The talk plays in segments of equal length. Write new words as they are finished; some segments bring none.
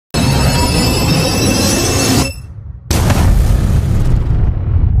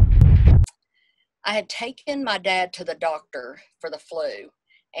I had taken my dad to the doctor for the flu,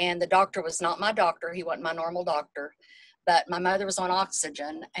 and the doctor was not my doctor. He wasn't my normal doctor, but my mother was on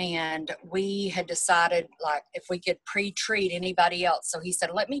oxygen, and we had decided like if we could pre-treat anybody else. So he said,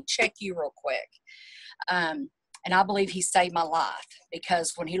 let me check you real quick. Um, and I believe he saved my life,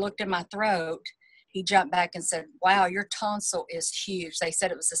 because when he looked in my throat, he jumped back and said, wow, your tonsil is huge. They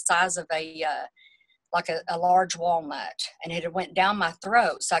said it was the size of a large walnut, and it had went down my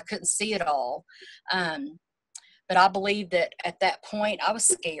throat, so I couldn't see it all. But I believe that at that point I was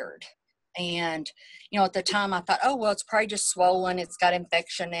scared. And, at the time I thought, oh, well, it's probably just swollen. It's got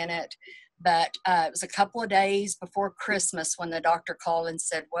infection in it. But it was a couple of days before Christmas when the doctor called and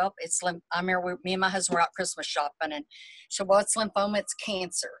said, well, I remember me and my husband were out Christmas shopping, and she said, well, it's lymphoma, it's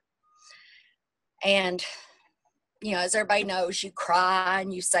cancer. And, as everybody knows, you cry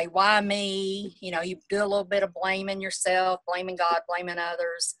and you say, why me? You do a little bit of blaming yourself, blaming God, blaming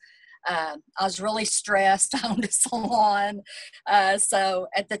others. I was really stressed. I owned a salon. So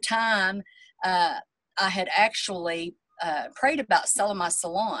at the time, I had actually prayed about selling my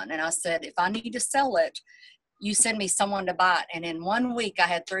salon. And I said, if I need to sell it, you send me someone to buy it. And in 1 week, I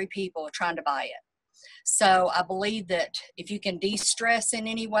had 3 people trying to buy it. So I believe that if you can de-stress in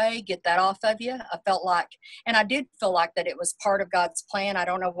any way, get that off of you. I felt like, and I did feel like that it was part of God's plan. I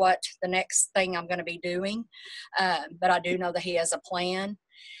don't know what the next thing I'm going to be doing, but I do know that He has a plan.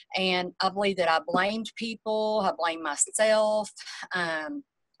 And I believe that I blamed people. I blamed myself. I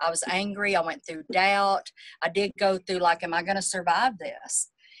was angry. I went through doubt. I did go through like, am I going to survive this?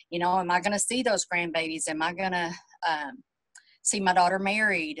 Am I going to see those grandbabies? Am I going to see my daughter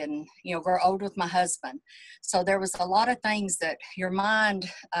married and, grow old with my husband? So there was a lot of things that your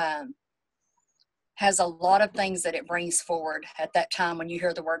mind has a lot of things that it brings forward at that time when you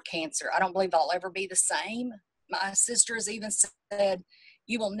hear the word cancer. I don't believe I'll ever be the same. My sister has even said,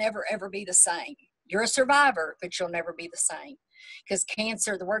 you will never, ever be the same. You're a survivor, but you'll never be the same. Because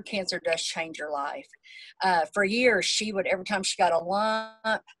the word cancer does change your life. For years, she would, every time she got a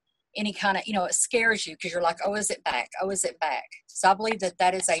lump, any kind of, it scares you because you're like, oh, is it back? Oh, is it back? So I believe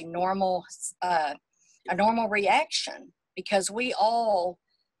that is a normal reaction, because we all,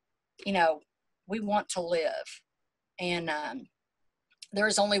 we want to live. And there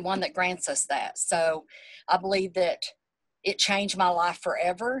is only one that grants us that. So I believe that it changed my life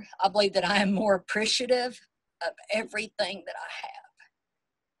forever. I believe that I am more appreciative of everything that I have.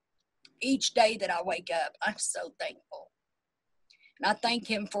 Each day that I wake up, I'm so thankful. And I thank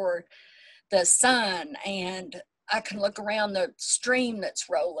Him for the sun, and I can look around the stream that's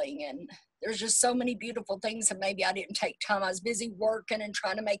rolling, and there's just so many beautiful things that maybe I didn't take time. I was busy working and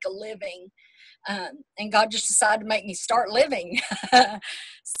trying to make a living. And God just decided to make me start living.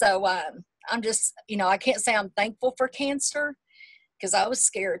 So I'm just, I can't say I'm thankful for cancer, because I was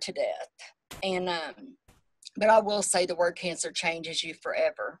scared to death. And but I will say the word cancer changes you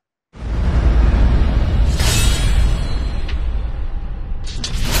forever.